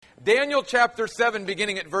Daniel chapter 7,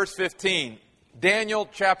 beginning at verse 15. Daniel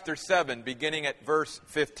chapter 7, beginning at verse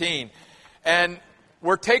 15. And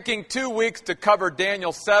we're taking 2 weeks to cover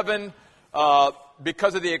Daniel 7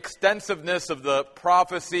 because of the extensiveness of the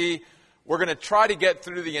prophecy. We're going to try to get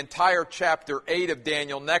through the entire chapter 8 of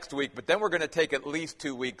Daniel next week, but then we're going to take at least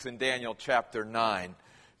 2 weeks in Daniel chapter 9.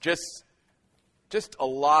 Just a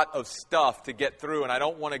lot of stuff to get through, and I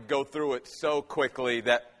don't want to go through it so quickly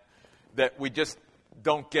that we just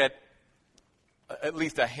don't get at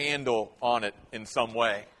least a handle on it in some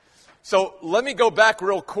way. So let me go back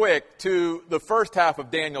real quick to the first half of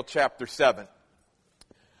Daniel chapter 7.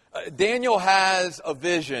 Daniel has a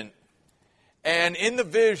vision, and in the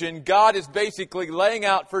vision, God is basically laying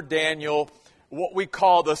out for Daniel what we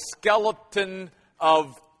call the skeleton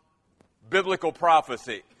of biblical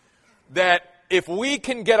prophecy. That if we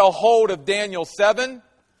can get a hold of Daniel 7,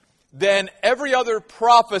 then every other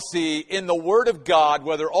prophecy in the Word of God,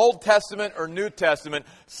 whether Old Testament or New Testament,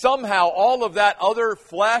 somehow all of that other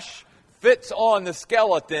flesh fits on the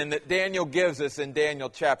skeleton that Daniel gives us in Daniel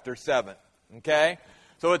chapter 7. Okay?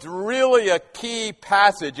 So it's really a key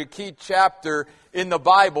passage, a key chapter in the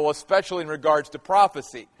Bible, especially in regards to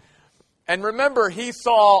prophecy. And remember, he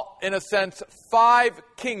saw, in a sense, 5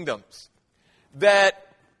 kingdoms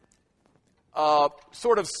that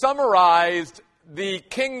sort of summarized the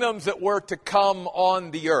kingdoms that were to come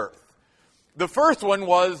on the earth. The first one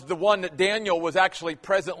was the one that Daniel was actually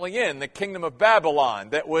presently in, the kingdom of Babylon,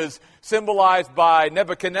 that was symbolized by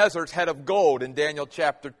Nebuchadnezzar's head of gold in Daniel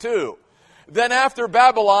chapter 2. Then after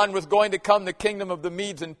Babylon was going to come the kingdom of the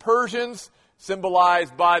Medes and Persians,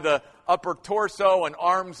 symbolized by the upper torso and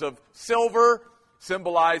arms of silver,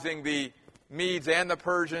 symbolizing the Medes and the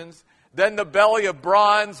Persians. Then the belly of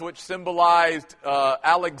bronze, which symbolized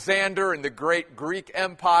Alexander and the great Greek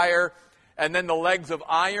Empire. And then the legs of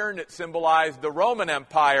iron, that symbolized the Roman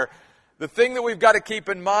Empire. The thing that we've got to keep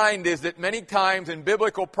in mind is that many times in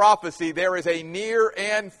biblical prophecy, there is a near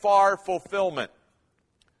and far fulfillment.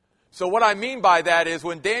 So what I mean by that is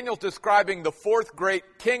when Daniel's describing the 4th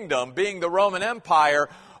great kingdom, being the Roman Empire,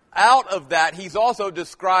 out of that he's also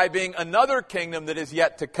describing another kingdom that is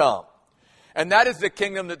yet to come. And that is the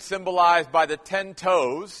kingdom that's symbolized by the 10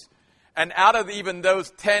 toes. And out of even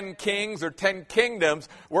those 10 kings or 10 kingdoms,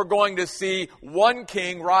 we're going to see one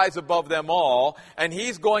king rise above them all. And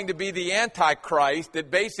he's going to be the Antichrist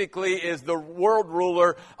that basically is the world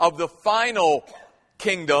ruler of the final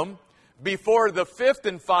kingdom before the 5th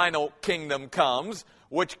and final kingdom comes,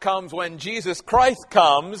 which comes when Jesus Christ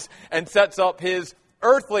comes and sets up his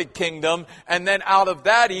earthly kingdom. And then out of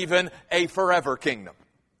that even a forever kingdom.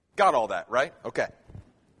 Got all that, right? Okay.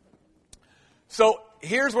 So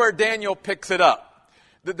here's where Daniel picks it up.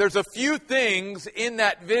 There's a few things in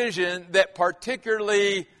that vision that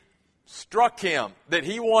particularly struck him, that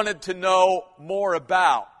he wanted to know more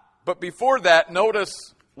about. But before that,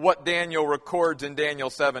 notice what Daniel records in Daniel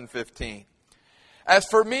 7:15. As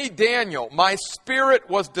for me, Daniel, my spirit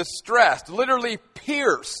was distressed, literally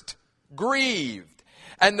pierced, grieved,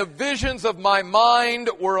 and the visions of my mind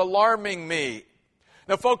were alarming me.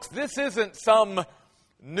 Now, folks, this isn't some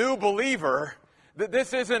new believer.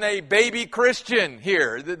 This isn't a baby Christian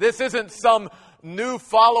here. This isn't some new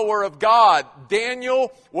follower of God.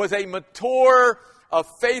 Daniel was a mature, a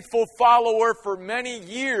faithful follower for many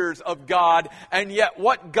years of God, and yet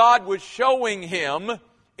what God was showing him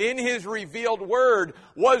in his revealed word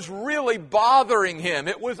was really bothering him.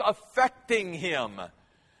 It was affecting him.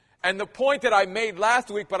 And the point that I made last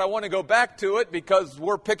week, but I want to go back to it because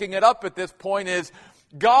we're picking it up at this point, is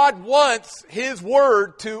God wants His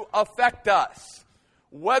Word to affect us.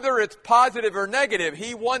 Whether it's positive or negative,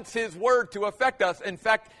 He wants His Word to affect us. In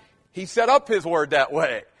fact, He set up His Word that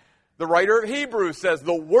way. The writer of Hebrews says,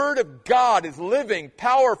 the Word of God is living,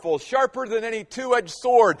 powerful, sharper than any two-edged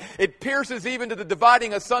sword. It pierces even to the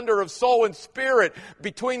dividing asunder of soul and spirit,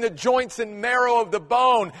 between the joints and marrow of the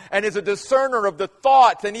bone, and is a discerner of the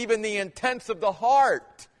thoughts and even the intents of the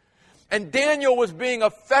heart. And Daniel was being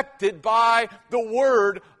affected by the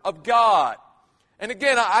Word of God. And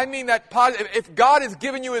again, I mean that positive. If God has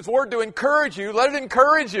given you His Word to encourage you, let it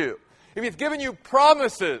encourage you. If He's given you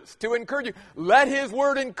promises to encourage you, let His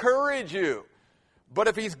Word encourage you. But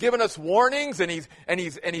if He's given us warnings and He's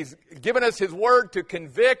given us His Word to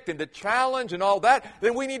convict and to challenge and all that,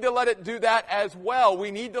 then we need to let it do that as well. We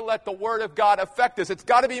need to let the Word of God affect us. It's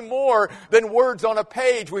got to be more than words on a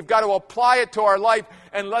page. We've got to apply it to our life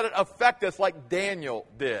and let it affect us like Daniel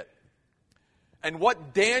did. And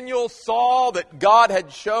what Daniel saw that God had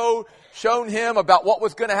shown him about what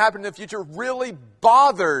was going to happen in the future really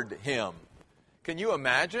bothered him. Can you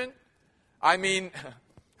imagine? I mean,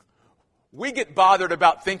 we get bothered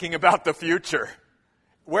about thinking about the future,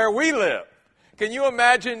 where we live. Can you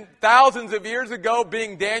imagine thousands of years ago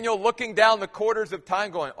being Daniel looking down the quarters of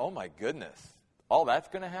time going, oh my goodness, all that's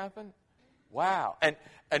going to happen? Wow.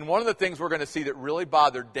 And one of the things we're going to see that really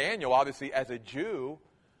bothered Daniel, obviously as a Jew,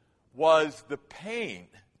 was the pain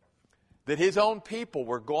that his own people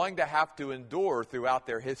were going to have to endure throughout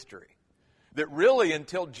their history. That really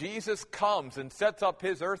until Jesus comes and sets up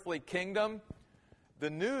his earthly kingdom, the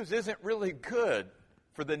news isn't really good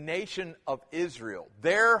for the nation of Israel.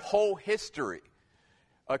 Their whole history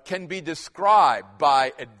can be described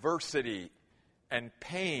by adversity and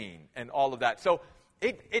pain and all of that. So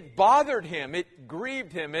it bothered him, it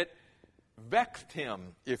grieved him, it vexed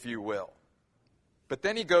him, if you will. But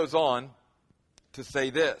then he goes on to say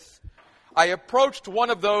this. I approached one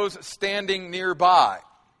of those standing nearby.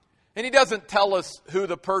 And he doesn't tell us who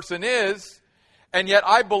the person is. And yet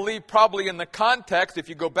I believe probably in the context, if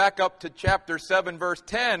you go back up to chapter 7, verse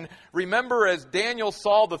 10, remember as Daniel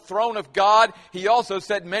saw the throne of God, he also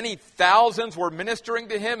said many thousands were ministering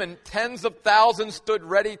to him and tens of thousands stood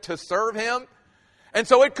ready to serve him. And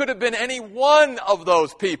so it could have been any one of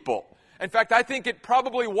those people. In fact, I think it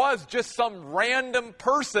probably was just some random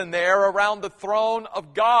person there around the throne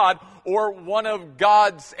of God or one of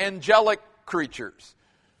God's angelic creatures.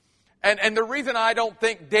 And the reason I don't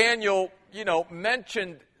think Daniel,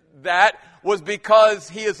 mentioned that was because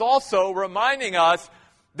he is also reminding us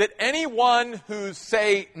that anyone who's,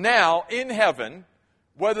 say, now in heaven,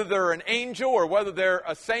 whether they're an angel or whether they're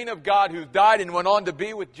a saint of God who's died and went on to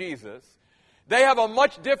be with Jesus, they have a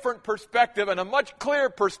much different perspective and a much clearer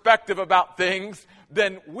perspective about things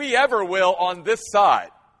than we ever will on this side.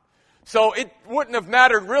 So it wouldn't have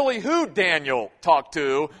mattered really who Daniel talked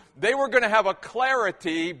to. They were going to have a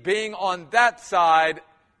clarity being on that side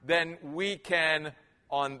than we can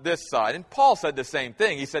on this side. And Paul said the same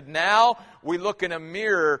thing. He said, now we look in a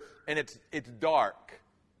mirror and it's dark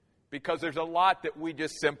because there's a lot that we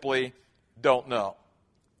just simply don't know.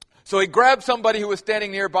 So he grabbed somebody who was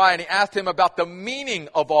standing nearby and he asked him about the meaning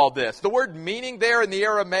of all this. The word meaning there in the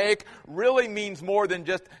Aramaic really means more than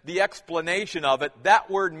just the explanation of it.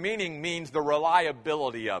 That word meaning means the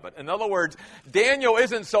reliability of it. In other words, Daniel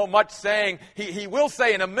isn't so much saying, he will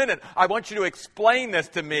say in a minute, I want you to explain this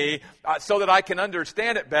to me so that I can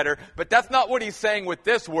understand it better. But that's not what he's saying with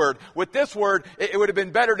this word. With this word, it would have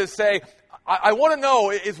been better to say, I want to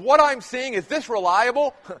know, is what I'm seeing, is this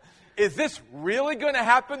reliable? Is this really going to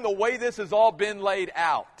happen the way this has all been laid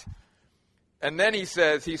out? And then he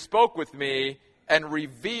says, he spoke with me and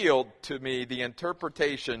revealed to me the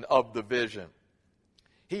interpretation of the vision.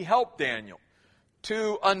 He helped Daniel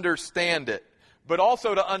to understand it, but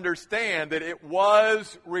also to understand that it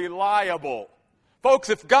was reliable. Folks,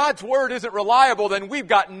 if God's word isn't reliable, then we've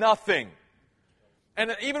got nothing.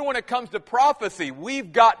 And even when it comes to prophecy,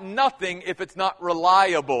 we've got nothing if it's not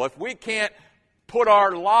reliable. If we can't put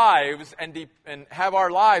our lives and have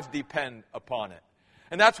our lives depend upon it.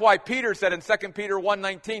 And that's why Peter said in 2 Peter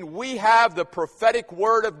 1:19, we have the prophetic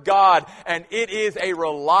word of God, and it is a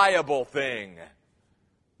reliable thing.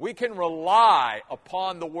 We can rely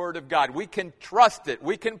upon the word of God. We can trust it.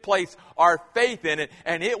 We can place our faith in it,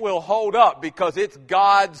 and it will hold up because it's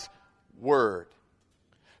God's word.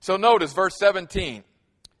 So notice verse 17.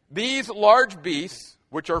 These large beasts,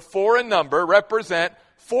 which are 4 in number, represent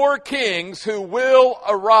 4 kings who will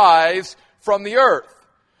arise from the earth.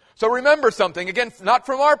 So remember something, again, not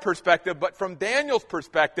from our perspective, but from Daniel's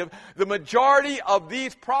perspective, the majority of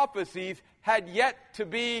these prophecies had yet to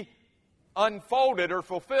be unfolded or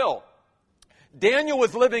fulfilled. Daniel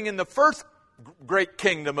was living in the first great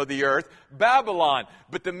kingdom of the earth, Babylon,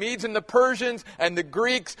 but the Medes and the Persians and the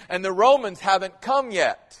Greeks and the Romans haven't come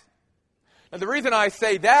yet. And the reason I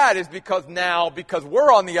say that is because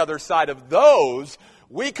we're on the other side of those,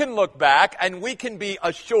 we can look back and we can be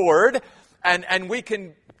assured and we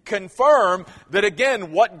can confirm that,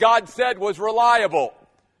 again, what God said was reliable.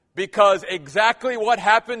 Because exactly what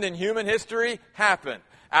happened in human history happened.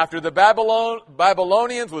 After the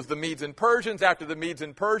Babylonians was the Medes and Persians. After the Medes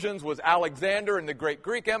and Persians was Alexander and the great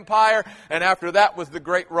Greek Empire. And after that was the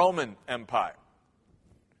great Roman Empire.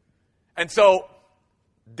 And so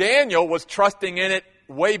Daniel was trusting in it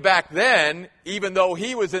way back then, even though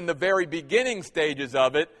he was in the very beginning stages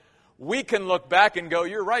of it. We can look back and go,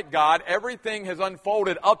 you're right, God, everything has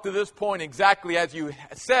unfolded up to this point exactly as you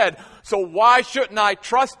said, so why shouldn't I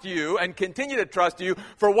trust you and continue to trust you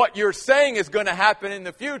for what you're saying is going to happen in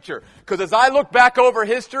the future? Because as I look back over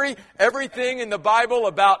history, everything in the Bible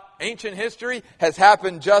about ancient history has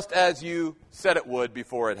happened just as you said it would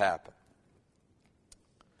before it happened.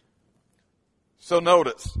 So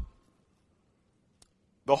notice,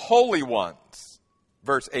 the holy ones,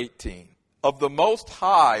 verse 18, of the Most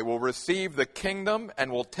High will receive the kingdom and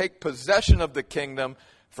will take possession of the kingdom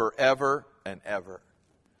forever and ever.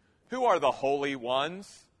 Who are the holy ones?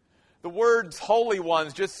 The words holy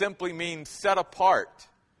ones just simply mean set apart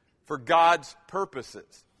for God's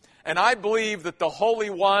purposes. And I believe that the holy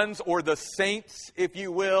ones, or the saints, if you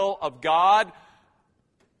will, of God,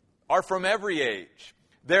 are from every age.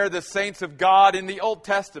 They're the saints of God in the Old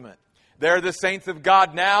Testament. They're the saints of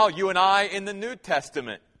God now, you and I, in the New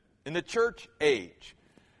Testament, in the church age.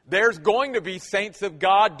 There's going to be saints of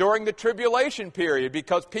God during the tribulation period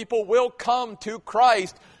because people will come to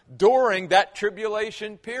Christ during that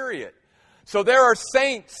tribulation period. So there are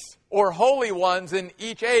saints or holy ones in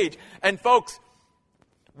each age. And folks,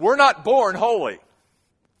 we're not born holy.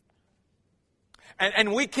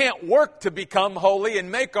 And we can't work to become holy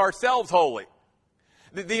and make ourselves holy.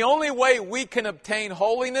 The only way we can obtain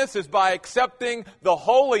holiness is by accepting the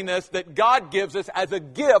holiness that God gives us as a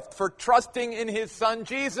gift for trusting in His Son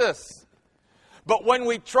Jesus. But when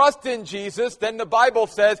we trust in Jesus, then the Bible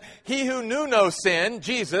says, He who knew no sin,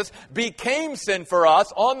 Jesus, became sin for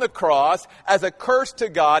us on the cross as a curse to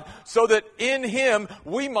God, so that in Him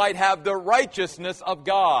we might have the righteousness of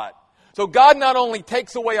God. So God not only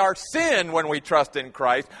takes away our sin when we trust in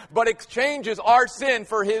Christ, but exchanges our sin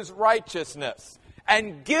for His righteousness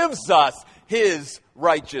and gives us His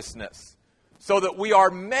righteousness so that we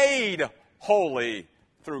are made holy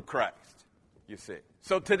through Christ, you see.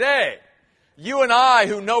 So today, you and I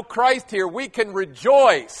who know Christ here, we can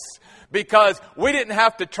rejoice because we didn't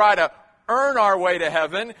have to try to earn our way to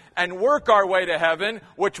heaven and work our way to heaven,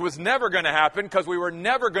 which was never going to happen because we were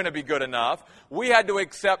never going to be good enough. We had to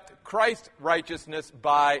accept Christ's righteousness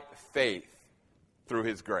by faith through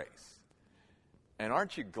His grace. And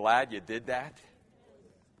aren't you glad you did that?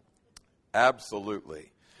 Absolutely.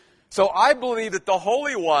 So I believe that the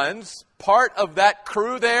holy ones, part of that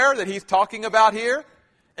crew there that he's talking about here,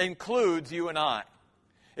 includes you and I.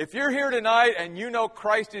 If you're here tonight and you know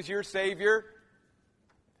Christ is your Savior,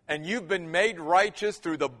 and you've been made righteous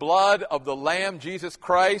through the blood of the Lamb, Jesus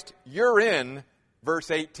Christ, you're in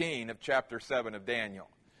verse 18 of chapter 7 of Daniel.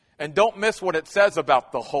 And don't miss what it says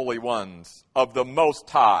about the holy ones of the Most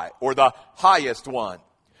High, or the highest one.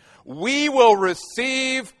 We will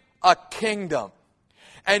receive a kingdom,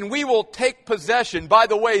 and we will take possession. By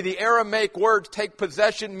the way, the Aramaic word take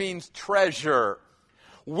possession means treasure.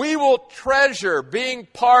 We will treasure being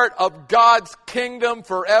part of God's kingdom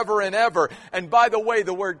forever and ever. And by the way,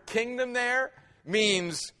 the word kingdom there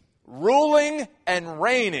means ruling and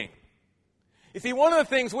reigning. You see, one of the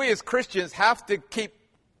things we as Christians have to keep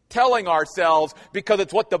telling ourselves, because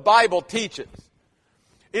it's what the Bible teaches,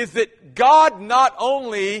 is that God not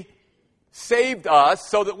only saved us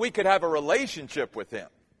so that we could have a relationship with Him,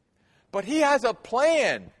 but He has a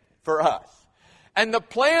plan for us. And the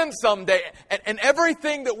plan someday, and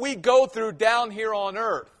everything that we go through down here on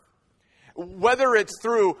earth, whether it's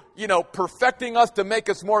through, perfecting us to make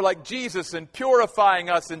us more like Jesus and purifying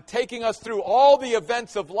us and taking us through all the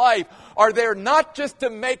events of life, are there not just to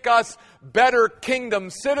make us better kingdom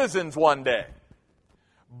citizens one day,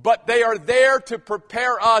 but they are there to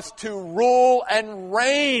prepare us to rule and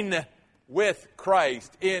reign with Christ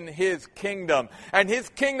in His kingdom. And His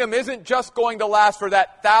kingdom isn't just going to last for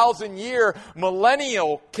that 1,000-year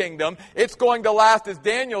millennial kingdom. It's going to last, as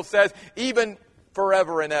Daniel says, even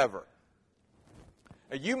forever and ever.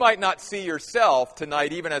 You might not see yourself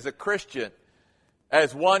tonight, even as a Christian,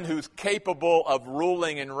 as one who's capable of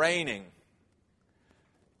ruling and reigning.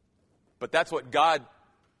 But that's what God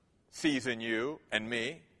sees in you and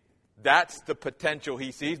me. That's the potential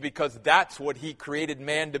He sees, because that's what He created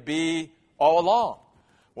man to be all along.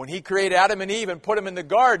 When He created Adam and Eve and put them in the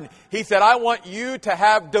garden, He said, I want you to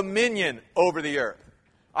have dominion over the earth.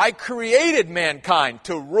 I created mankind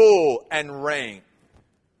to rule and reign.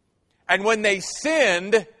 And when they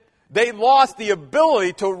sinned, they lost the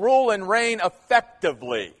ability to rule and reign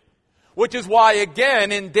effectively. Which is why,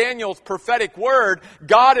 again, in Daniel's prophetic word,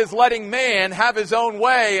 God is letting man have his own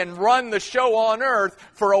way and run the show on earth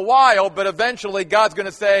for a while, but eventually God's going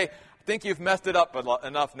to say, I think you've messed it up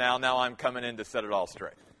enough now. Now I'm coming in to set it all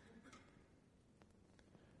straight.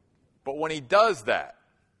 But when He does that,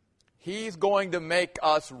 He's going to make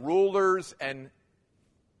us rulers and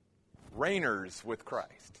reigners with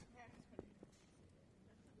Christ.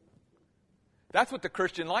 That's what the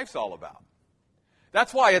Christian life's all about.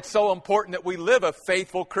 That's why it's so important that we live a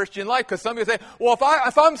faithful Christian life. Because some people say, well,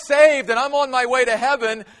 if I'm saved and I'm on my way to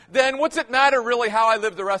heaven, then what's it matter really how I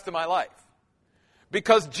live the rest of my life?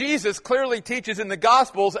 Because Jesus clearly teaches in the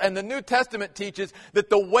Gospels, and the New Testament teaches, that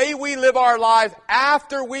the way we live our lives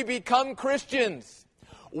after we become Christians,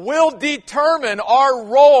 will determine our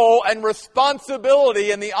role and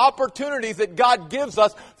responsibility and the opportunities that God gives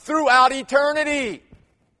us throughout eternity.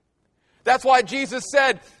 That's why Jesus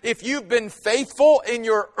said, if you've been faithful in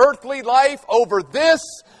your earthly life over this,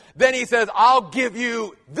 then he says, I'll give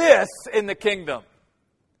you this in the kingdom.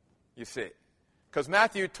 You see, because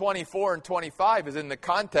Matthew 24 and 25 is in the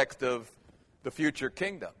context of the future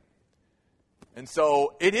kingdom. And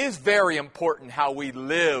so it is very important how we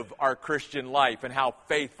live our Christian life and how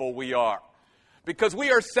faithful we are. Because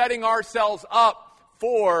we are setting ourselves up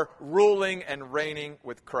for ruling and reigning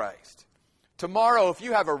with Christ. Tomorrow, if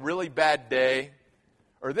you have a really bad day,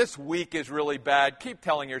 or this week is really bad, keep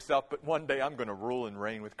telling yourself, but one day I'm going to rule and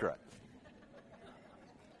reign with Christ.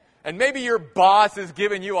 And maybe your boss is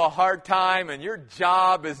giving you a hard time, and your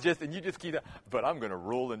job is just, and you just keep, but I'm going to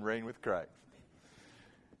rule and reign with Christ.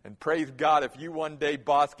 And praise God, if you one day,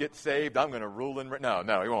 boss, get saved, I'm going to rule and reign.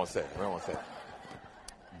 No, he won't say it. He won't say it.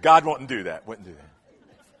 God wouldn't do that. Wouldn't do that.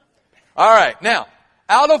 All right, now,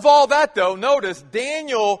 out of all that, though, notice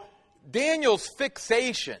Daniel's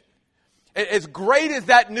fixation. As great as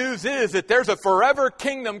that news is that there's a forever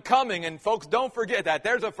kingdom coming, and folks, don't forget that.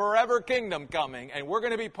 There's a forever kingdom coming, and we're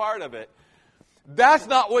going to be part of it. That's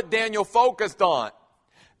not what Daniel focused on.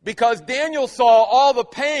 Because Daniel saw all the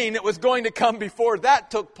pain that was going to come before that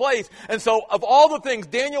took place. And so of all the things,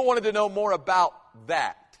 Daniel wanted to know more about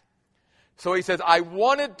that. So he says, I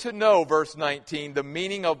wanted to know, verse 19, the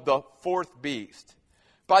meaning of the fourth beast.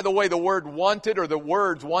 By the way, the word wanted, or the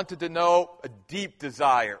words wanted to know, a deep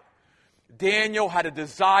desire. Daniel had a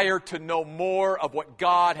desire to know more of what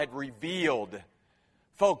God had revealed.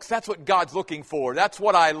 Folks, that's what God's looking for. That's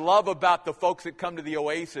what I love about the folks that come to the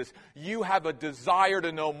Oasis. You have a desire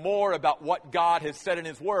to know more about what God has said in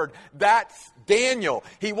His Word. That's Daniel.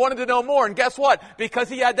 He wanted to know more. And guess what? Because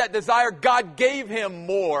he had that desire, God gave him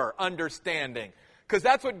more understanding. Because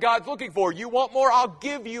that's what God's looking for. You want more? I'll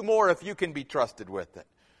give you more if you can be trusted with it.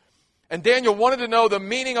 And Daniel wanted to know the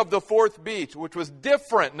meaning of the fourth beast, which was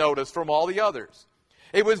different, notice, from all the others.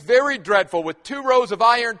 It was very dreadful, with 2 rows of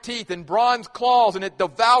iron teeth and bronze claws, and it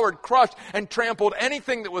devoured, crushed, and trampled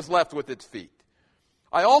anything that was left with its feet.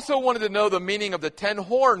 I also wanted to know the meaning of the 10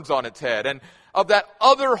 horns on its head, and of that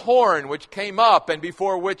other horn which came up, and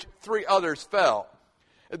before which 3 others fell.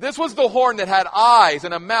 This was the horn that had eyes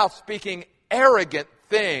and a mouth speaking arrogant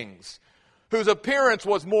things, whose appearance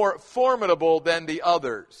was more formidable than the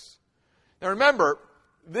others. Now remember,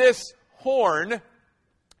 this horn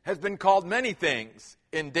has been called many things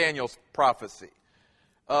in Daniel's prophecy.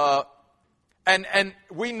 And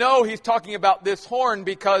we know he's talking about this horn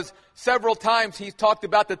because several times he's talked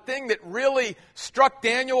about the thing that really struck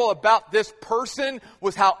Daniel about this person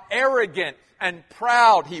was how arrogant and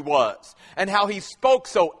proud he was, and how he spoke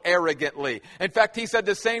so arrogantly. In fact, he said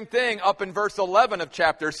the same thing up in verse 11 of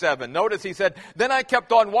chapter 7. Notice he said, then I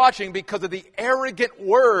kept on watching because of the arrogant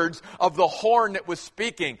words of the horn that was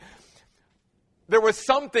speaking. There was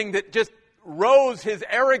something that just rose his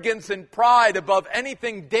arrogance and pride above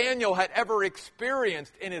anything Daniel had ever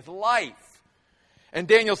experienced in his life. And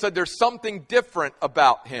Daniel said there's something different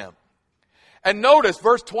about him. And notice,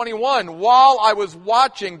 verse 21, while I was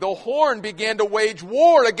watching, the horn began to wage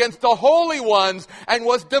war against the holy ones and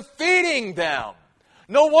was defeating them.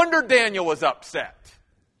 No wonder Daniel was upset.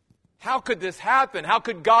 How could this happen? How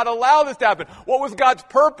could God allow this to happen? What was God's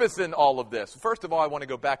purpose in all of this? First of all, I want to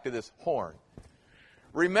go back to this horn.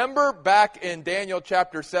 Remember back in Daniel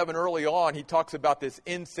chapter 7 early on, he talks about this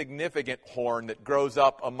insignificant horn that grows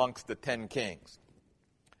up amongst the 10 kings.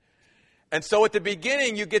 And so at the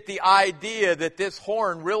beginning, you get the idea that this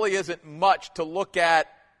horn really isn't much to look at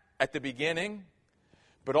the beginning.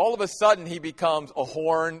 But all of a sudden, he becomes a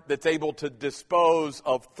horn that's able to dispose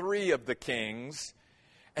of 3 of the kings.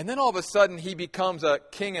 And then all of a sudden, he becomes a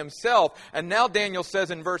king himself. And now Daniel says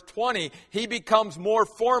in verse 20, he becomes more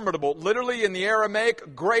formidable. Literally in the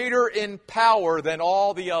Aramaic, greater in power than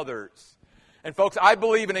all the others. And folks, I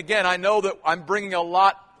believe, and again, I know that I'm bringing a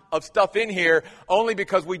lot of stuff in here only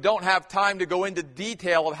because we don't have time to go into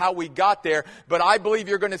detail of how we got there. But I believe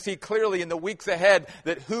you're going to see clearly in the weeks ahead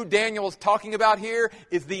that who Daniel is talking about here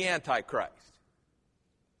is the Antichrist.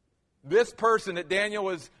 This person that Daniel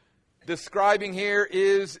was describing here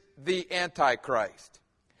is the Antichrist.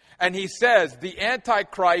 And he says the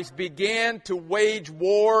Antichrist began to wage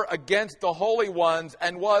war against the holy ones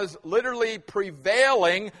and was literally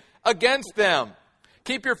prevailing against them.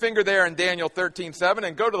 Keep your finger there in Daniel 13:7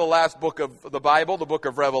 and go to the last book of the Bible, the book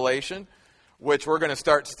of Revelation, which we're going to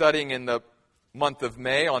start studying in the month of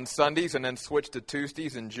May on Sundays and then switch to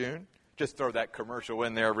Tuesdays in June. Just throw that commercial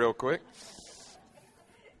in there real quick.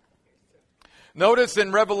 Notice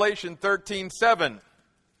in Revelation 13:7,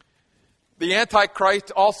 The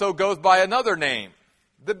Antichrist also goes by another name,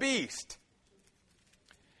 the beast.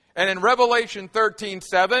 And in Revelation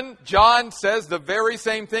 13:7, John says the very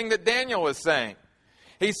same thing that Daniel was saying.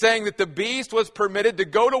 He's saying that the beast was permitted to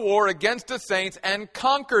go to war against the saints and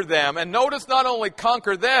conquer them. And notice not only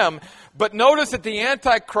conquer them, but notice that the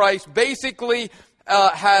Antichrist basically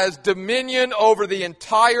has dominion over the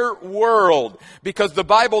entire world, because the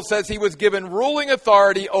Bible says he was given ruling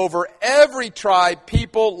authority over every tribe,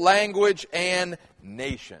 people, language, and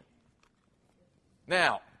nation.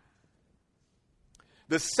 Now,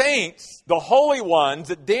 the saints, the holy ones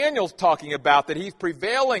that Daniel's talking about, that he's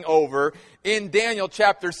prevailing over in Daniel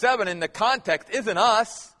chapter 7 in the context, isn't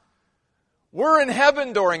us. We're in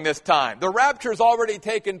heaven during this time. The rapture's already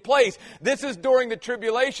taken place. This is during the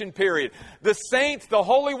tribulation period. The saints, the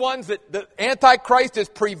holy ones that the Antichrist is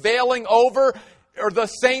prevailing over, are the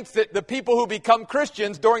saints, that the people who become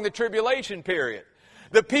Christians during the tribulation period.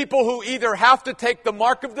 The people who either have to take the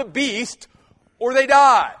mark of the beast or they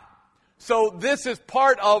die. So this is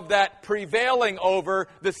part of that prevailing over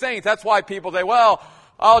the saints. That's why people say, well,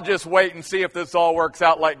 I'll just wait and see if this all works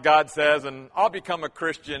out like God says, and I'll become a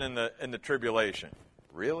Christian in the tribulation.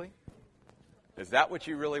 Really? Is that what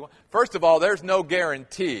you really want? First of all, there's no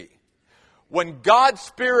guarantee. When God's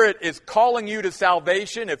Spirit is calling you to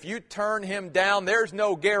salvation, if you turn Him down, there's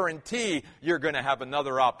no guarantee you're going to have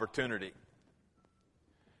another opportunity.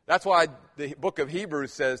 That's why the book of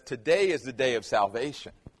Hebrews says, today is the day of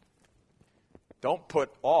salvation. Don't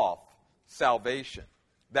put off salvation.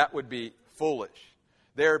 That would be foolish.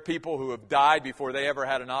 There are people who have died before they ever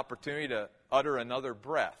had an opportunity to utter another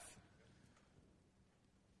breath.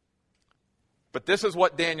 But this is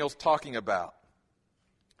what Daniel's talking about.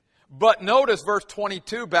 But notice verse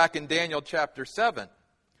 22 back in Daniel chapter 7.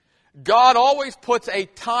 God always puts a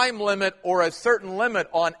time limit or a certain limit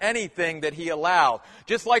on anything that He allows.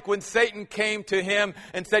 Just like when Satan came to him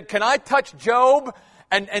and said, can I touch Job?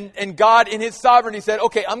 And God, in His sovereignty, said,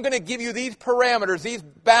 okay, I'm going to give you these parameters, these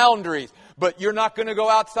boundaries, but you're not going to go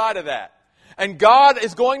outside of that. And God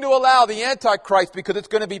is going to allow the Antichrist, because it's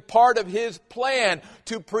going to be part of His plan,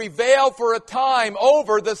 to prevail for a time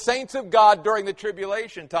over the saints of God during the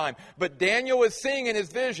tribulation time. But Daniel is seeing in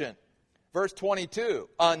his vision, verse 22,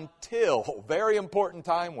 until, very important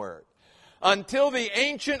time word, until the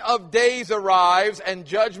Ancient of Days arrives and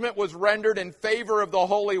judgment was rendered in favor of the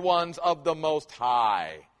holy ones of the Most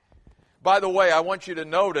High. By the way, I want you to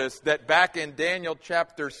notice that back in Daniel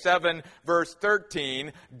chapter 7, verse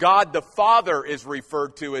 13, God the Father is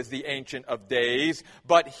referred to as the Ancient of Days,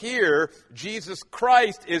 but here Jesus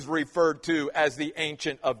Christ is referred to as the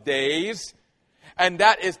Ancient of Days, and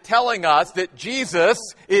that is telling us that Jesus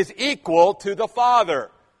is equal to the Father.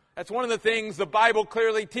 That's one of the things the Bible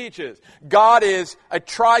clearly teaches. God is a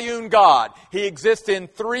triune God. He exists in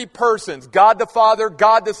three persons: God the Father,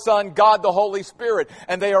 God the Son, God the Holy Spirit.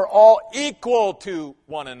 And they are all equal to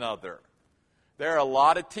one another. There are a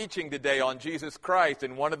lot of teaching today on Jesus Christ,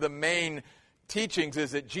 and one of the main teachings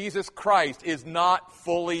is that Jesus Christ is not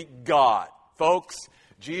fully God. Folks,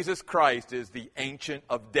 Jesus Christ is the Ancient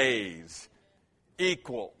of Days,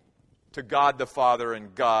 equal to God the Father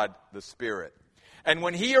and God the Spirit. And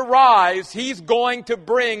when He arrives, He's going to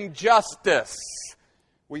bring justice.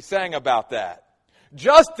 We sang about that.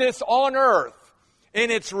 Justice on earth,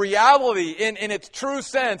 in its reality, in its true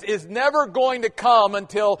sense, is never going to come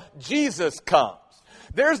until Jesus comes.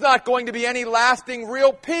 There's not going to be any lasting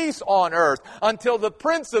real peace on earth until the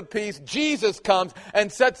Prince of Peace, Jesus, comes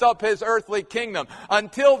and sets up His earthly kingdom.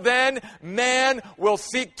 Until then, man will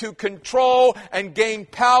seek to control and gain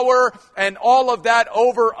power and all of that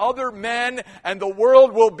over other men, and the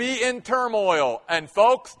world will be in turmoil. And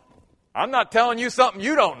folks, I'm not telling you something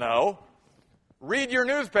you don't know. Read your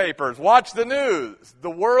newspapers, watch the news.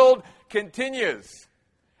 The world continues.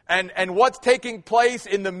 And what's taking place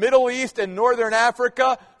in the Middle East and Northern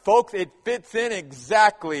Africa, folks, it fits in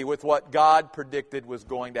exactly with what God predicted was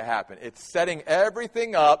going to happen. It's setting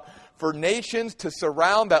everything up for nations to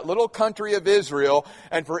surround that little country of Israel,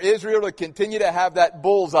 and for Israel to continue to have that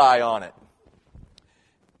bullseye on it.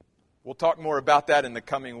 We'll talk more about that in the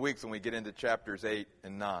coming weeks when we get into chapters 8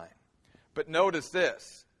 and 9. But notice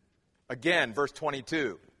this. Again, verse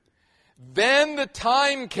 22. Then the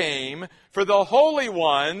time came for the holy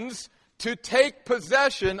ones to take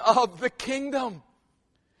possession of the kingdom.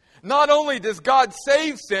 Not only does God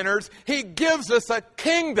save sinners, He gives us a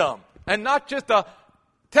kingdom. And not just a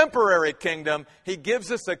temporary kingdom. He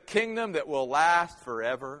gives us a kingdom that will last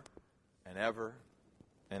forever and ever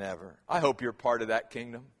and ever. I hope you're part of that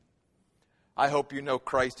kingdom. I hope you know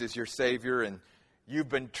Christ is your Savior, and You've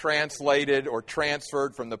been translated or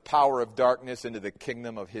transferred from the power of darkness into the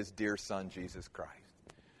kingdom of His dear Son, Jesus Christ.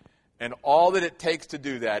 And all that it takes to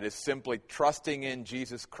do that is simply trusting in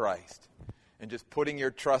Jesus Christ and just putting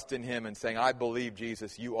your trust in Him and saying, I believe,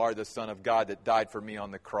 Jesus, you are the Son of God that died for me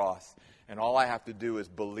on the cross. And all I have to do is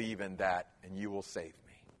believe in that, and you will save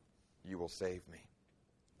me. You will save me.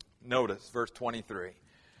 Notice verse 23.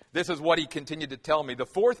 This is what He continued to tell me. The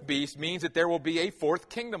fourth beast means that there will be a fourth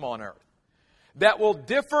kingdom on earth that will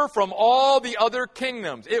differ from all the other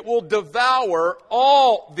kingdoms. It will devour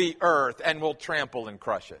all the earth and will trample and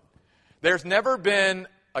crush it. There's never been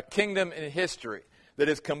a kingdom in history that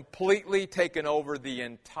has completely taken over the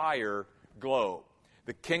entire globe.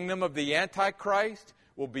 The kingdom of the Antichrist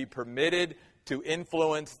will be permitted to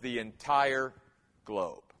influence the entire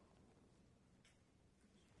globe.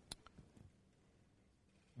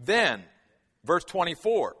 Then, verse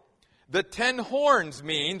 24, the 10 horns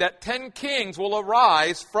mean that 10 kings will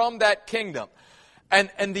arise from that kingdom.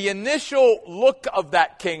 And the initial look of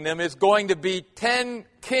that kingdom is going to be 10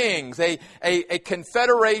 kings, a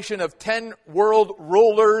confederation of 10 world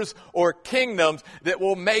rulers or kingdoms that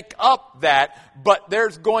will make up that. But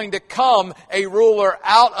there's going to come a ruler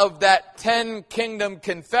out of that 10 kingdom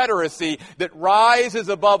confederacy that rises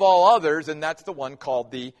above all others, and that's the one called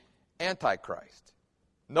the Antichrist.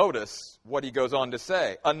 Notice what he goes on to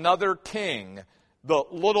say. Another king, the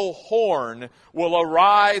little horn, will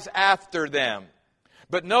arise after them.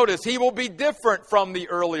 But notice, he will be different from the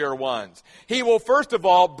earlier ones. He will, first of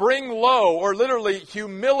all, bring low, or literally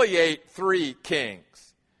humiliate 3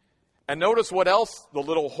 kings. And notice what else the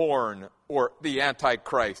little horn, or the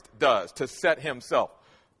Antichrist, does to set himself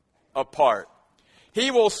apart.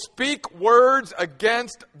 He will speak words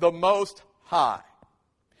against the Most High.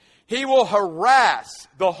 He will harass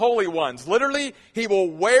the holy ones. Literally, he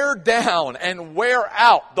will wear down and wear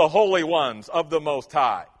out the holy ones of the Most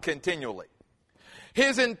High continually.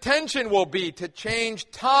 His intention will be to change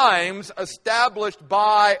times established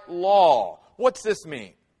by law. What's this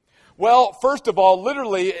mean? Well, first of all,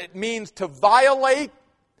 literally, it means to violate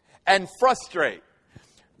and frustrate.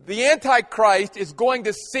 The Antichrist is going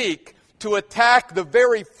to seek to attack the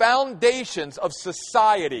very foundations of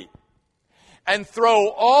society and throw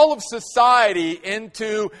all of society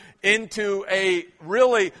into a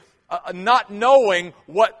really not knowing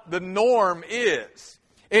what the norm is,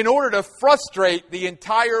 in order to frustrate the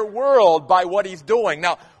entire world by what he's doing.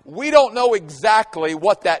 Now, we don't know exactly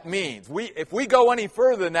what that means. If we go any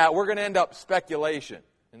further than that, we're going to end up speculation.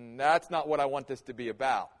 And that's not what I want this to be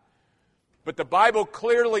about. But the Bible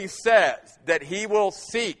clearly says that he will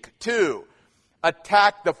seek to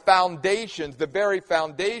attack the foundations, the very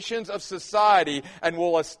foundations of society, and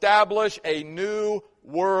will establish a new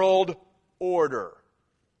world order.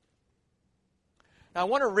 Now, I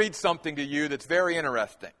want to read something to you that's very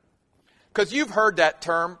interesting. Because you've heard that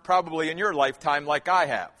term probably in your lifetime like I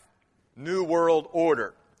have. New World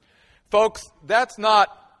Order. Folks, that's not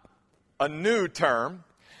a new term.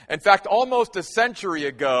 In fact, almost a century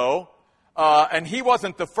ago, and he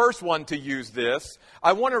wasn't the first one to use this,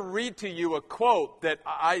 I want to read to you a quote that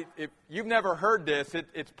if you've never heard this,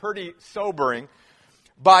 it's pretty sobering,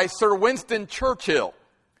 by Sir Winston Churchill,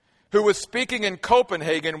 who was speaking in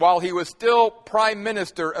Copenhagen while he was still Prime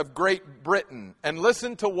Minister of Great Britain. And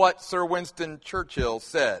listen to what Sir Winston Churchill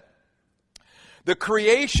said. The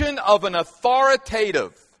creation of an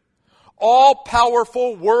authoritative,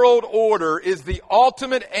 all-powerful world order is the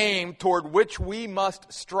ultimate aim toward which we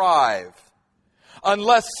must strive.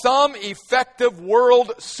 Unless some effective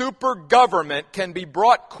world super-government can be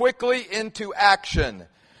brought quickly into action,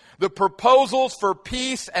 the proposals for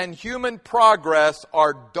peace and human progress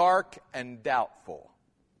are dark and doubtful.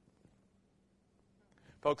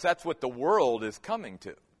 Folks, that's what the world is coming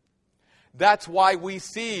to. That's why we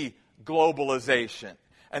see globalization.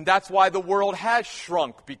 And that's why the world has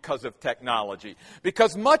shrunk because of technology.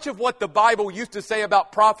 Because much of what the Bible used to say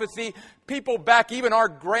about prophecy, people back, even our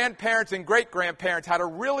grandparents and great-grandparents, had a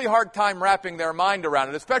really hard time wrapping their mind around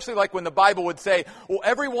it. Especially like when the Bible would say, well,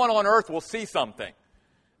 everyone on earth will see something.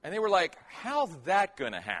 And they were like, how's that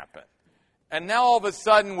going to happen? And now all of a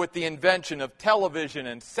sudden, with the invention of television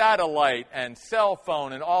and satellite and cell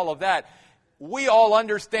phone and all of that, we all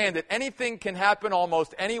understand that anything can happen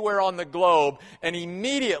almost anywhere on the globe, and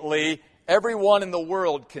immediately everyone in the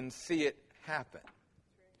world can see it happen.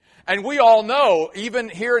 And we all know, even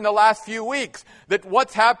here in the last few weeks, that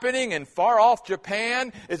what's happening in far-off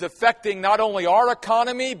Japan is affecting not only our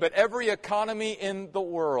economy, but every economy in the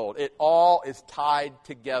world. It all is tied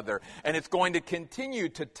together. And it's going to continue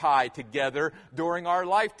to tie together during our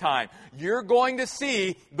lifetime. You're going to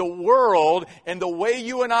see the world and the way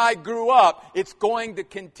you and I grew up, it's going to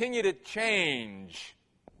continue to change.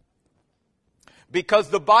 Because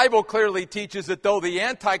the Bible clearly teaches that though the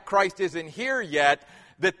Antichrist isn't here yet,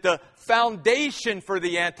 that the foundation for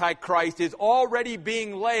the Antichrist is already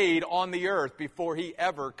being laid on the earth before he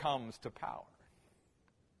ever comes to power.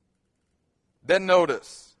 Then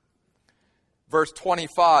notice, verse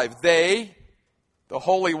 25, they, the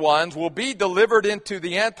holy ones, will be delivered into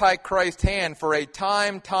the Antichrist's hand for a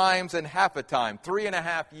time, times, and half a time.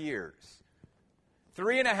 3.5 years.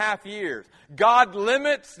 3.5 years. God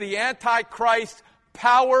limits the Antichrist's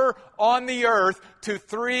power on the earth to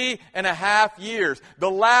 3.5 years. The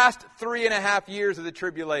last 3.5 years of the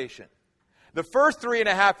tribulation. The first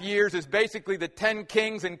 3.5 years is basically the 10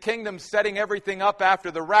 kings and kingdoms setting everything up after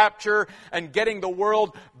the rapture and getting the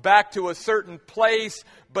world back to a certain place.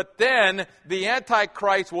 But then the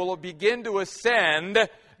Antichrist will begin to ascend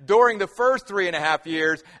during the first 3.5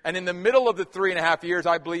 years, and in the middle of the 3.5 years,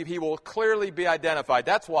 I believe he will clearly be identified.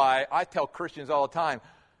 That's why I tell Christians all the time,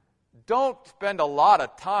 don't spend a lot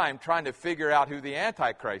of time trying to figure out who the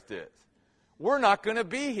Antichrist is. We're not going to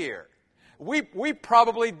be here. We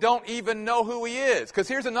probably don't even know who he is. Because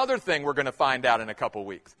here's another thing we're going to find out in a couple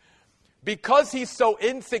weeks. Because he's so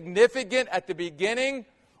insignificant at the beginning,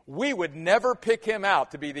 we would never pick him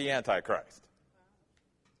out to be the Antichrist.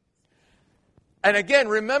 And again,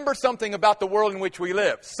 remember something about the world in which we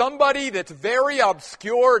live. Somebody that's very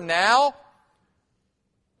obscure now,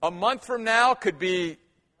 a month from now could be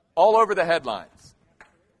all over the headlines.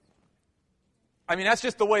 I mean, that's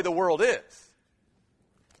just the way the world is.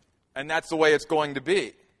 And that's the way it's going to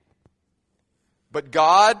be. But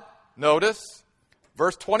God, notice,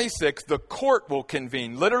 verse 26, the court will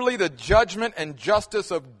convene. Literally the judgment and justice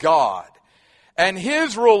of God. And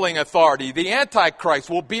his ruling authority, the Antichrist,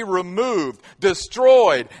 will be removed,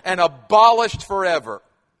 destroyed, and abolished forever.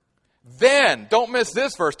 Then, don't miss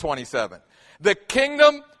this, verse 27. The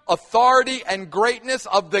kingdom, authority, and greatness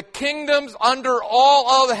of the kingdoms under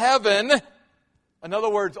all of heaven, in other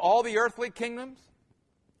words, all the earthly kingdoms,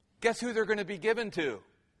 guess who they're going to be given to?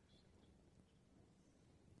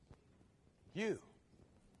 You.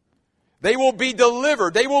 They will be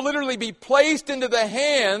delivered. They will literally be placed into the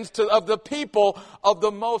hands of the people of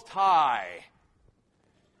the Most High.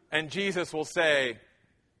 And Jesus will say,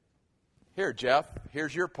 here, Jeff,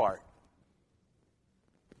 here's your part.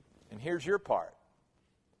 And here's your part.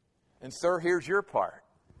 And sir, here's your part.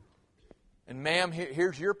 And ma'am,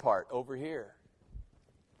 here's your part over here.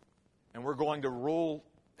 And we're going to rule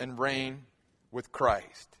and reign with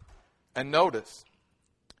Christ. And notice,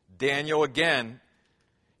 Daniel again,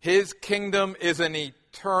 his kingdom is an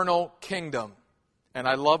eternal kingdom. And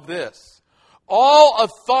I love this. All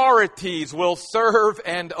authorities will serve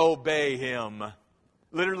and obey him.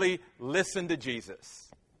 Literally, listen to Jesus.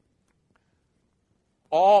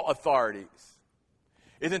 All authorities.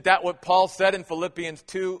 Isn't that what Paul said in Philippians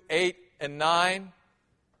 2, 8, and 9?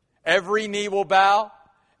 Every knee will bow.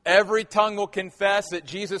 Every tongue will confess that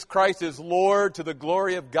Jesus Christ is Lord to the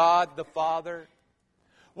glory of God the Father.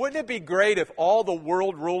 Wouldn't it be great if all the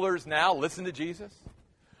world rulers now listen to Jesus?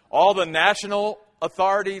 All the national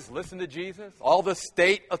authorities listen to Jesus? All the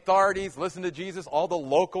state authorities listen to Jesus? All the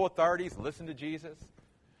local authorities listen to Jesus?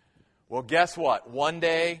 Well, guess what? One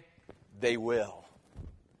day they will.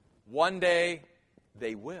 One day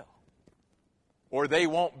they will. Or they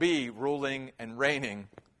won't be ruling and reigning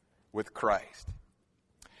with Christ.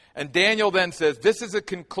 And Daniel then says, this is a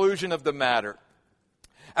conclusion of the matter.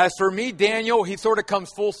 As for me, Daniel, he sort of comes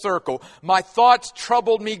full circle. My thoughts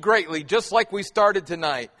troubled me greatly, just like we started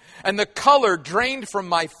tonight. And the color drained from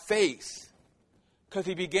my face. Because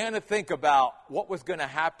he began to think about what was going to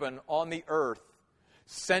happen on the earth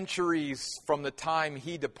centuries from the time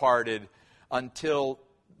he departed until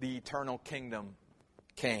the eternal kingdom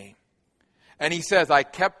came. And he says, I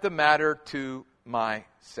kept the matter to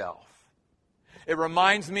myself. It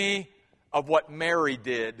reminds me of what Mary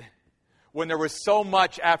did when there was so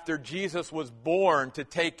much after Jesus was born to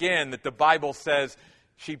take in that the Bible says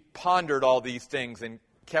she pondered all these things and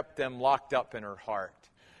kept them locked up in her heart.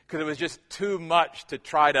 Because it was just too much to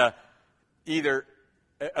try to either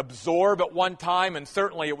absorb at one time, and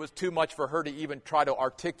certainly it was too much for her to even try to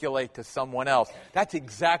articulate to someone else. That's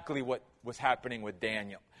exactly what was happening with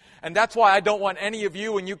Daniel. And that's why I don't want any of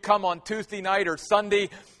you, when you come on Tuesday night or Sunday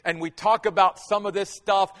and we talk about some of this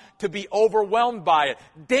stuff, to be overwhelmed by it.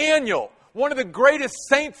 Daniel, one of the greatest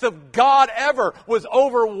saints of God ever, was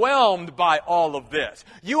overwhelmed by all of this.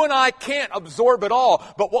 You and I can't absorb it all,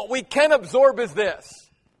 but what we can absorb is this.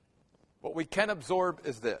 What we can absorb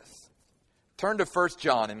is this. Turn to 1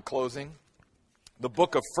 John in closing. The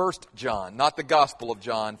book of 1 John, not the Gospel of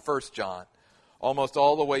John, 1 John. Almost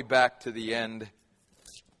all the way back to the end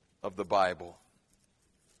of the Bible.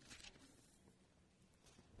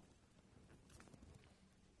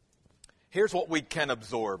 Here's what we can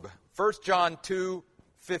absorb. 1 John 2,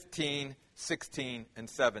 15, 16, and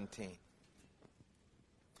 17.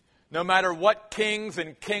 No matter what kings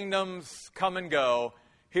and kingdoms come and go,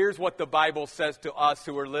 here's what the Bible says to us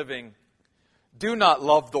who are living. Do not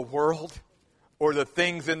love the world or the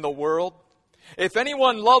things in the world. If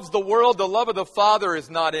anyone loves the world, the love of the Father is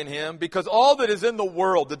not in him, because all that is in the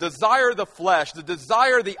world, the desire of the flesh, the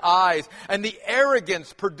desire of the eyes, and the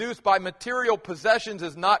arrogance produced by material possessions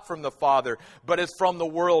is not from the Father, but is from the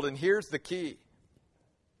world. And here's the key.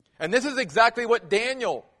 And this is exactly what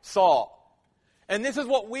Daniel saw. And this is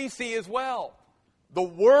what we see as well. The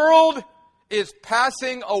world is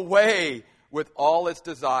passing away with all its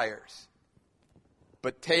desires.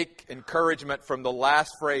 But take encouragement from the last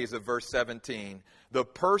phrase of verse 17. The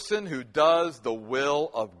person who does the will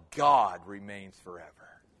of God remains forever.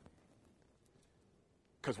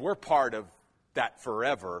 Because we're part of that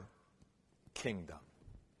forever kingdom.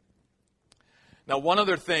 Now, one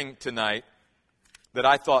other thing tonight that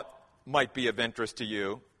I thought might be of interest to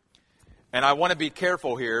you, and I want to be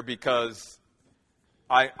careful here because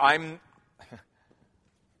I'm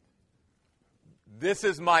this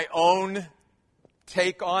is my own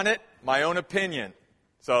take on it, my own opinion.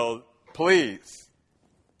 So please,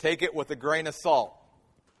 take it with a grain of salt.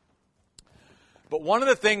 But one of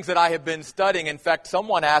the things that I have been studying, in fact,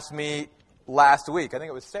 someone asked me last week, I think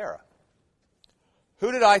it was Sarah,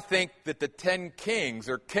 who did I think that the 10 kings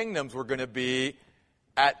or kingdoms were going to be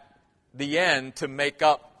at the end to make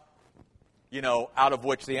up, out of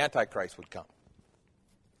which the Antichrist would come?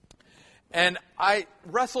 And I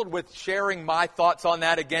wrestled with sharing my thoughts on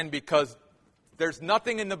that again because there's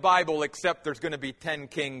nothing in the Bible except there's going to be 10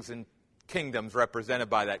 kings and kingdoms represented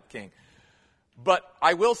by that king. But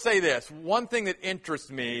I will say this. One thing that interests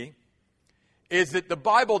me is that the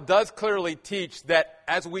Bible does clearly teach that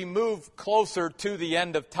as we move closer to the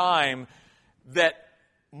end of time, that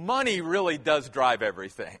money really does drive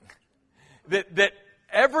everything. That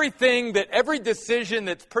every decision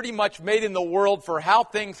that's pretty much made in the world for how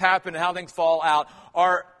things happen and how things fall out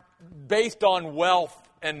are based on wealth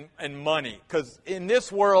and money, because in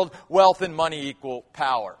this world, wealth and money equal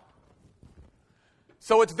power.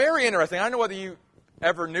 So it's very interesting. I don't know whether you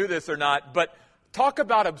ever knew this or not, but talk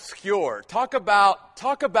about obscure. Talk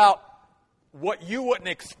about what you wouldn't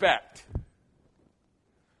expect.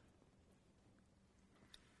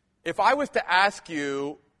 If I was to ask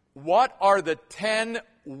you, what are the 10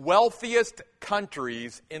 wealthiest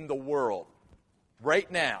countries in the world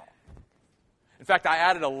right now? In fact, I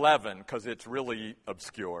added 11 because it's really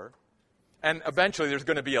obscure. And eventually there's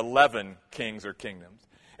going to be 11 kings or kingdoms.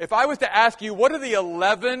 If I was to ask you, what are the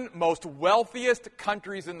 11 most wealthiest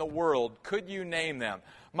countries in the world, could you name them?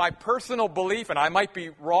 My personal belief, and I might be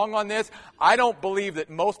wrong on this, I don't believe that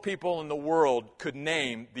most people in the world could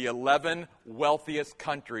name the 11 wealthiest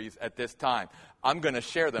countries at this time. I'm going to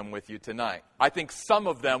share them with you tonight. I think some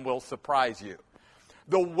of them will surprise you.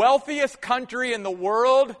 The wealthiest country in the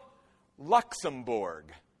world, Luxembourg.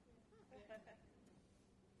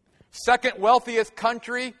 Second wealthiest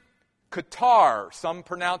country, Qatar. Some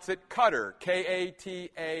pronounce it Qatar,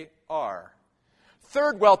 K-A-T-A-R.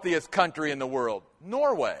 Third wealthiest country in the world,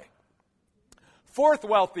 Norway. Fourth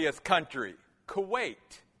wealthiest country, Kuwait.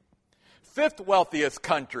 Fifth wealthiest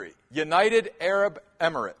country, United Arab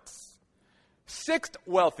Emirates. Sixth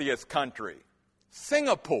wealthiest country,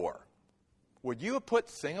 Singapore. Would you have put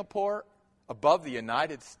Singapore above the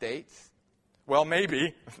United States? Well,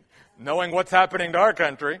 maybe, knowing what's happening to our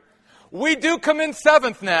country. We do come in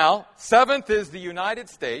seventh now. Seventh is the United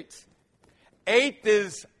States. Eighth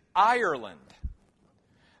is Ireland.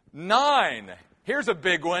 9, here's a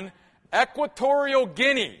big one, Equatorial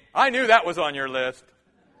Guinea. I knew that was on your list.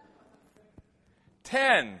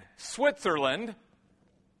 10, Switzerland.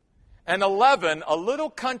 And 11, a little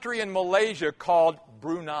country in Malaysia called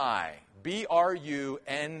Brunei. B-R-U-N-E-I.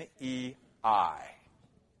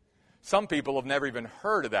 Some people have never even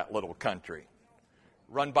heard of that little country,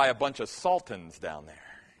 run by a bunch of sultans down there.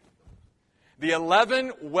 The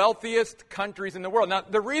 11 wealthiest countries in the world. Now,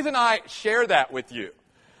 the reason I share that with you,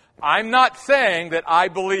 I'm not saying that I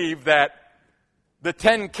believe that the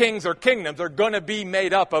 10 kings or kingdoms are going to be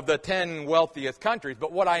made up of the 10 wealthiest countries,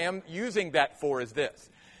 but what I am using that for is this.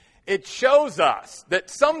 It shows us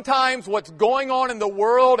that sometimes what's going on in the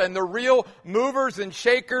world and the real movers and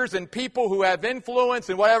shakers and people who have influence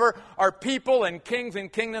and whatever are people and kings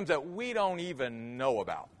and kingdoms that we don't even know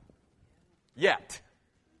about. Yet.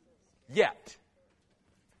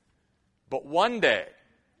 But one day,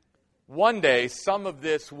 some of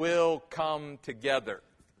this will come together.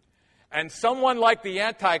 And someone like the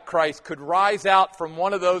Antichrist could rise out from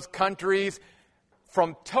one of those countries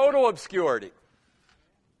from total obscurity.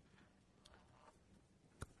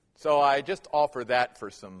 So I just offer that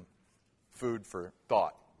for some food for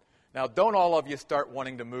thought. Now, don't all of you start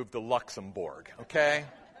wanting to move to Luxembourg, okay?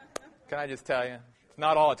 Can I just tell you? It's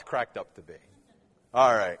not all it's cracked up to be.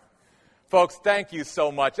 All right. Folks, thank you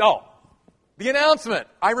so much. Oh, the announcement.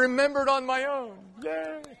 I remembered on my own.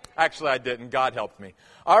 Yay. Actually, I didn't. God helped me.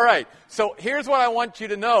 All right. So here's what I want you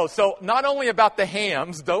to know. So not only about the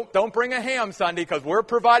hams. Don't bring a ham Sunday because we're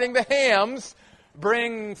providing the hams.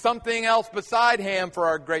 Bring something else beside ham for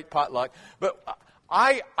our great potluck. But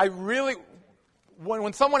I really,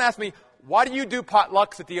 when someone asks me, why do you do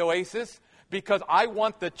potlucks at the Oasis? Because I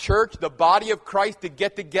want the church, the body of Christ, to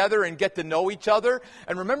get together and get to know each other.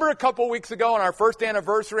 And remember a couple weeks ago on our first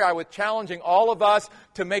anniversary, I was challenging all of us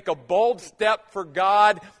to make a bold step for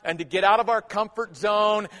God and to get out of our comfort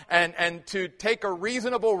zone and to take a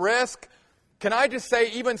reasonable risk. Can I just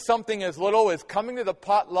say even something as little as coming to the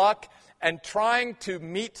potluck and trying to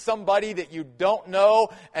meet somebody that you don't know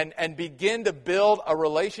and begin to build a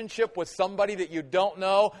relationship with somebody that you don't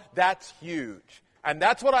know, that's huge. And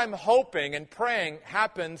that's what I'm hoping and praying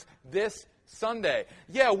happens this Sunday.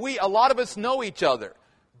 Yeah, a lot of us know each other,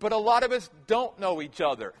 but a lot of us don't know each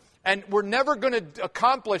other. And we're never going to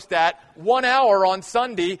accomplish that 1 hour on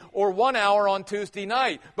Sunday or 1 hour on Tuesday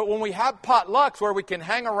night. But when we have potlucks where we can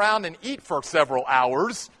hang around and eat for several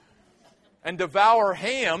hours and devour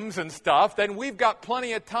hams and stuff, then we've got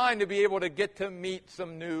plenty of time to be able to get to meet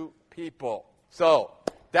some new people. So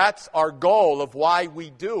that's our goal of why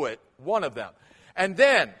we do it, one of them. And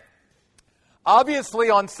then, obviously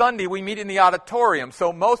on Sunday we meet in the auditorium,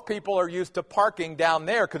 so most people are used to parking down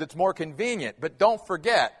there because it's more convenient. But don't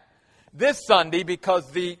forget, this Sunday,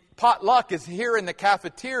 because the potluck is here in the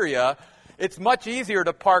cafeteria, it's much easier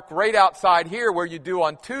to park right outside here where you do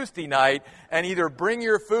on Tuesday night and either bring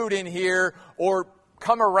your food in here or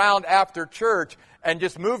come around after church and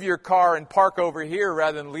just move your car and park over here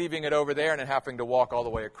rather than leaving it over there and then having to walk all the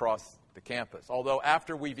way across the campus. Although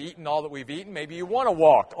after we've eaten all that we've eaten, maybe you want to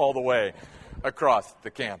walk all the way across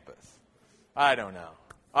the campus. I don't know.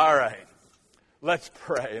 All right. Let's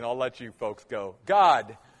pray and I'll let you folks go.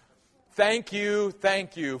 God, thank you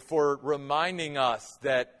for reminding us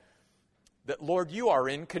that Lord, you are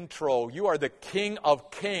in control. You are the King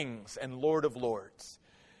of kings and Lord of lords.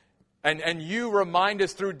 And you remind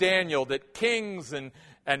us through Daniel that kings and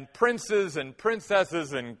princes and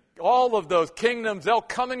princesses and all of those kingdoms, they'll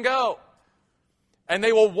come and go. And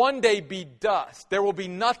they will one day be dust. There will be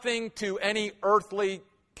nothing to any earthly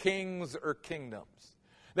kings or kingdoms.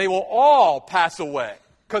 They will all pass away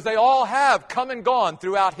because they all have come and gone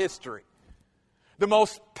throughout history. The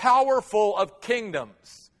most powerful of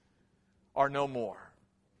kingdoms are no more.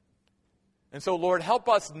 And so, Lord, help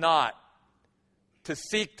us not to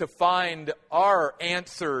seek to find our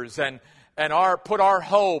answers and put our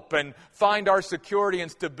hope and find our security and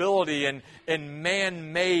stability in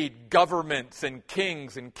man-made governments and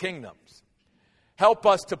kings and kingdoms. Help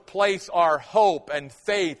us to place our hope and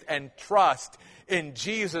faith and trust in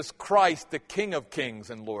Jesus Christ, the King of kings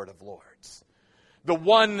and Lord of lords. The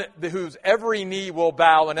one whose every knee will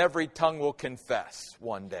bow and every tongue will confess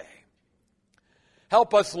one day.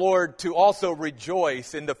 Help us, Lord, to also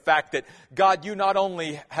rejoice in the fact that, God, you not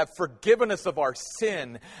only have forgiven us of our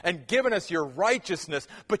sin and given us your righteousness,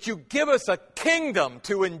 but you give us a kingdom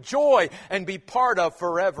to enjoy and be part of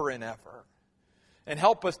forever and ever. And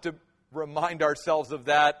help us to remind ourselves of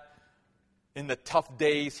that in the tough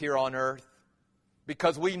days here on earth,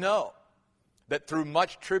 because we know that through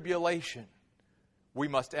much tribulation, we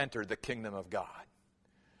must enter the kingdom of God.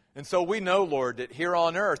 And so we know, Lord, that here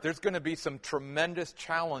on earth, there's going to be some tremendous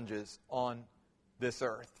challenges on this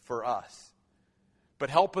earth for us. But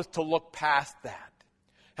help us to look past that.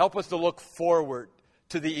 Help us to look forward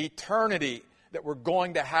to the eternity that we're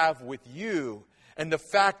going to have with you and the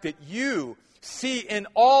fact that you see in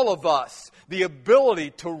all of us the ability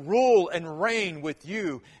to rule and reign with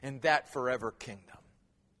you in that forever kingdom.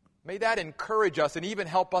 May that encourage us and even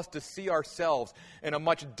help us to see ourselves in a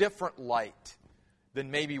much different light than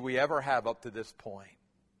maybe we ever have up to this point.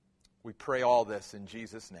 We pray all this in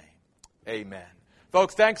Jesus' name. Amen.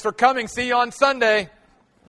 Folks, thanks for coming. See you on Sunday.